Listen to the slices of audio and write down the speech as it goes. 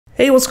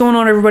Hey, what's going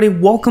on everybody?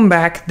 Welcome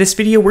back. This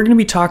video we're going to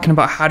be talking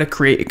about how to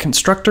create a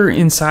constructor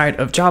inside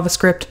of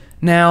JavaScript.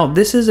 Now,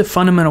 this is a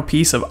fundamental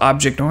piece of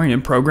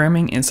object-oriented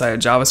programming inside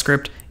of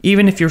JavaScript.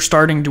 Even if you're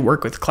starting to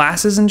work with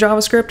classes in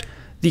JavaScript,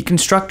 the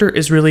constructor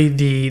is really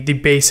the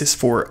basis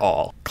for it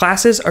all.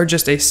 Classes are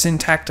just a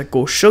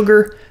syntactical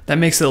sugar that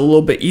makes it a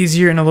little bit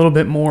easier and a little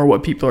bit more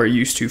what people are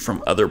used to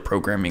from other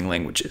programming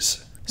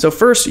languages. So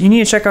first, you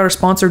need to check out our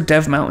sponsor,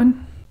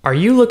 DevMountain. Are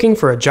you looking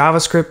for a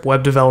JavaScript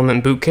web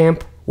development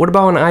bootcamp? What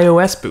about an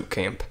iOS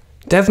bootcamp?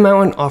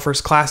 DevMountain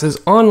offers classes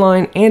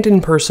online and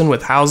in person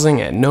with housing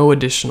at no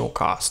additional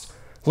cost.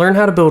 Learn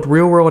how to build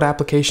real-world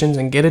applications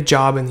and get a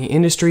job in the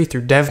industry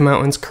through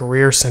DevMountain's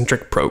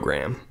career-centric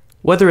program.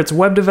 Whether it's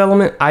web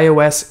development,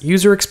 iOS,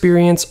 user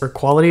experience, or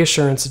quality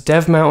assurance,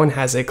 DevMountain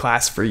has a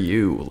class for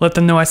you. Let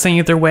them know I sent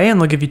you their way and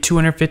they'll give you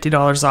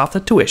 $250 off the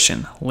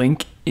tuition.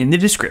 Link in the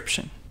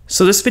description.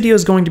 So this video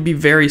is going to be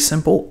very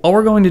simple. All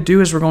we're going to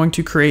do is we're going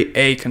to create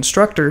a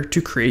constructor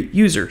to create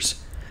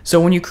users. So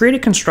when you create a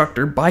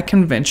constructor, by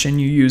convention,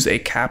 you use a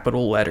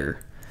capital letter.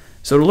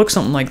 So it'll look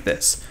something like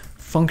this.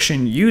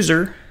 Function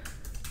user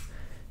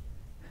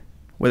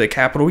with a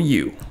capital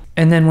U.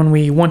 And then when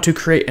we want to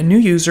create a new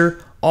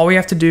user, all we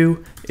have to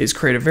do is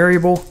create a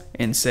variable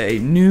and say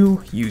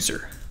new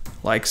user,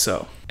 like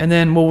so. And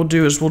then what we'll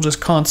do is we'll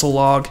just console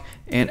log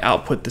and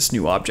output this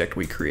new object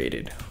we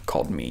created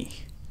called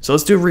me. So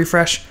let's do a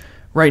refresh.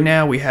 Right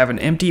now we have an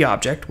empty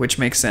object, which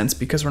makes sense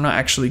because we're not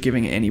actually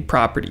giving it any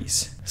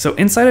properties. So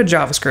inside of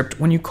JavaScript,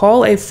 when you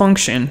call a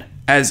function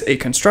as a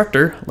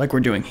constructor, like we're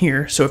doing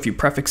here, so if you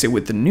prefix it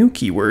with the new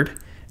keyword,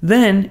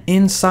 then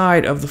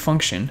inside of the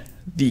function,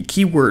 the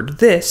keyword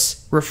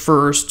this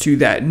refers to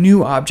that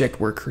new object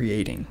we're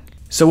creating.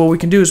 So what we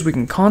can do is we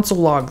can console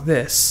log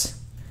this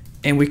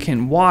and we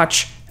can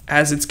watch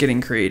as it's getting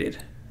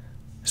created.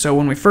 So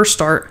when we first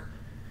start,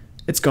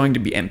 it's going to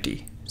be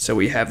empty. So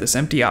we have this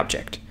empty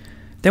object.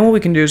 Then what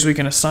we can do is we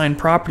can assign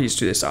properties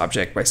to this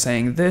object by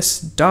saying this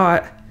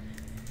dot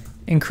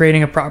and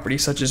creating a property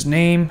such as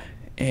name,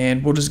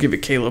 and we'll just give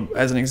it Caleb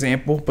as an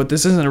example, but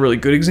this isn't a really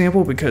good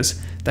example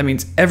because that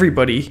means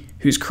everybody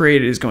who's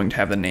created is going to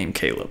have the name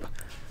Caleb.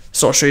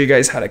 So I'll show you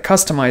guys how to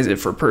customize it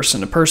for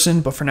person to person,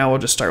 but for now we'll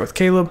just start with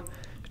Caleb,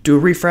 do a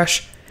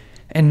refresh,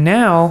 and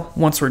now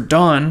once we're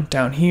done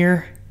down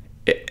here,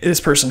 this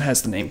person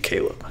has the name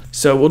Caleb.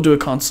 So we'll do a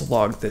console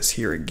log this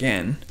here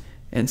again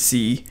and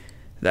see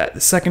that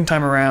the second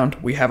time around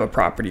we have a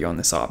property on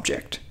this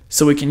object.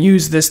 So we can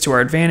use this to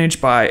our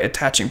advantage by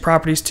attaching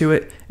properties to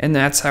it, and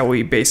that's how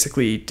we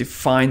basically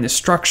define the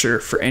structure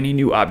for any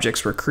new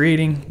objects we're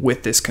creating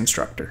with this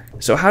constructor.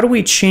 So how do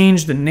we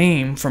change the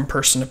name from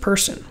person to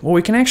person? Well,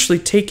 we can actually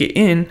take it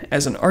in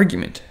as an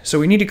argument. So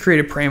we need to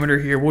create a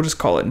parameter here. We'll just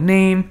call it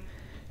name,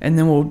 and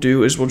then what we'll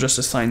do is we'll just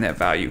assign that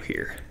value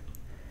here.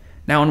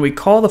 Now when we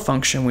call the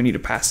function, we need to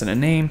pass in a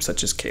name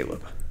such as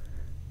Caleb.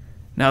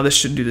 Now this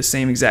should do the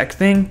same exact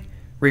thing.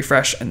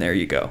 Refresh, and there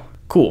you go.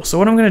 Cool, so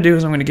what I'm gonna do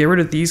is I'm gonna get rid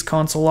of these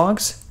console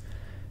logs,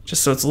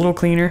 just so it's a little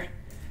cleaner,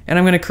 and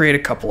I'm gonna create a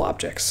couple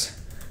objects.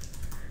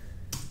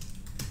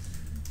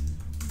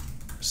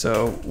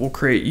 So we'll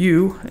create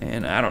you,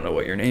 and I don't know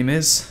what your name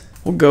is.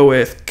 We'll go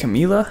with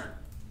Camila,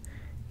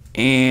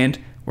 and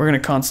we're gonna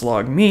console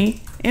log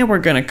me, and we're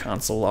gonna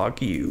console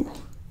log you.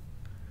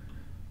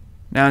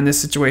 Now in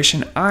this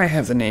situation, I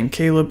have the name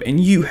Caleb, and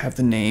you have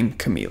the name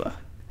Camila.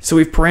 So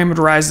we've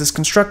parameterized this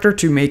constructor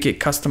to make it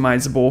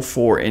customizable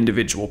for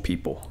individual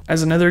people.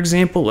 As another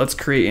example, let's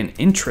create an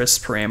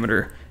interest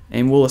parameter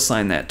and we'll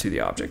assign that to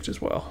the object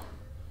as well.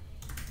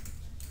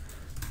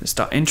 This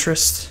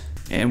 .interest,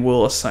 and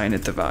we'll assign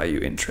it the value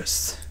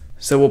interest.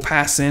 So we'll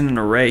pass in an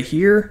array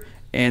here,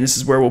 and this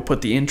is where we'll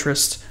put the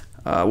interest.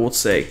 We'll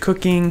say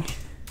cooking,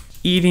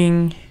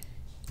 eating,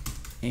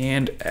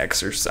 and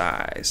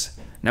exercise.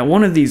 Now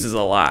one of these is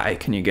a lie.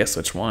 Can you guess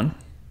which one?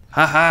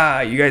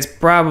 Haha, you guys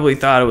probably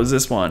thought it was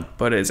this one,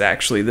 but it's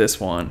actually this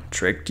one.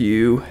 Tricked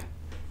you.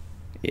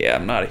 Yeah,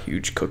 I'm not a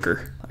huge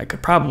cooker. I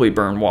could probably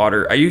burn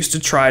water. I used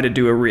to try to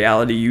do a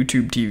reality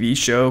YouTube TV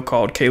show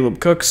called Caleb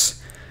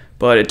Cooks,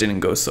 but it didn't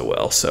go so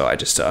well, so I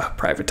just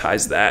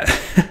privatized that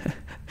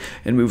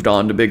and moved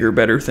on to bigger,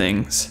 better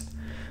things.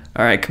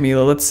 All right,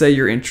 Camila, let's say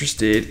you're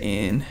interested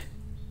in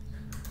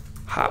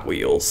Hot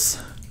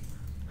Wheels.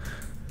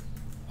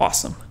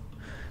 Awesome.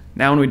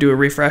 Now when we do a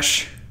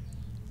refresh,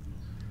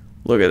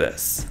 look at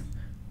this.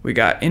 We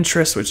got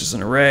interest, which is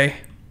an array,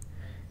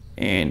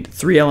 and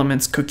 3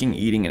 elements, cooking,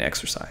 eating, and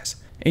exercise.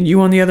 And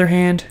you, on the other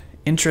hand,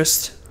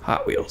 interest,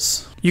 Hot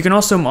Wheels. You can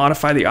also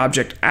modify the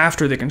object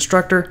after the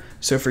constructor.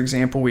 So for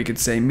example, we could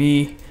say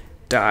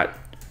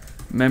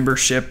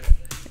me.membership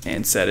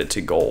and set it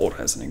to gold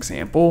as an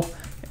example.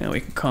 And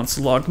we can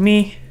console log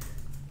me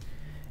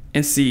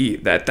and see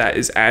that that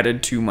is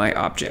added to my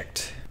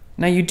object.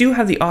 Now you do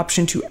have the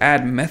option to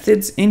add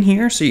methods in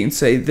here. So you can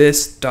say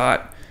this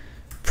dot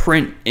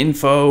print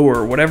info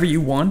or whatever you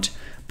want,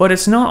 but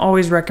it's not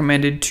always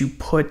recommended to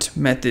put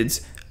methods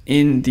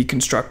in the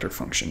constructor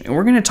function. And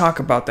we're going to talk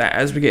about that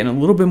as we get in a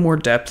little bit more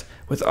depth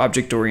with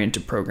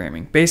object-oriented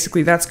programming.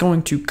 Basically, that's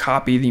going to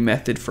copy the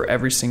method for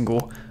every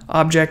single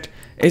object.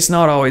 It's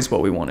not always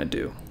what we want to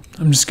do.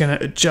 I'm just going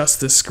to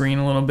adjust this screen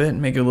a little bit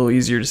and make it a little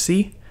easier to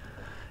see.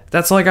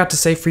 That's all I got to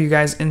say for you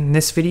guys in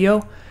this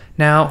video.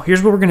 Now,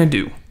 here's what we're going to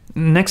do.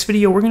 In the next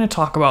video, we're going to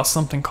talk about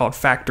something called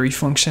factory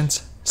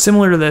functions,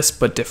 similar to this,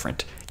 but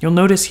different. You'll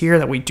notice here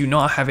that we do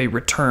not have a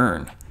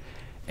return,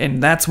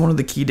 and that's one of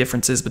the key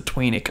differences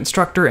between a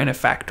constructor and a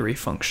factory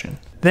function.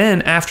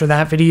 Then, after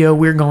that video,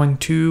 we're going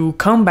to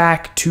come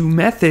back to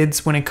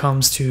methods when it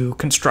comes to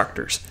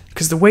constructors,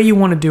 because the way you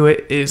want to do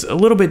it is a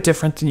little bit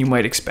different than you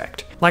might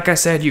expect. Like I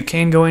said, you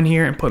can go in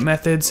here and put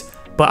methods,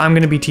 but I'm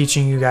going to be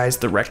teaching you guys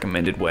the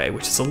recommended way,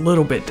 which is a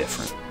little bit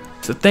different.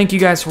 So thank you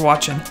guys for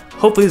watching.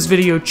 Hopefully this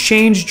video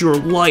changed your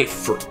life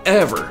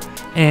forever.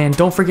 And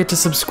don't forget to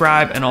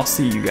subscribe, and I'll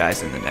see you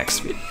guys in the next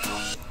video.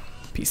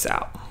 Peace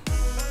out.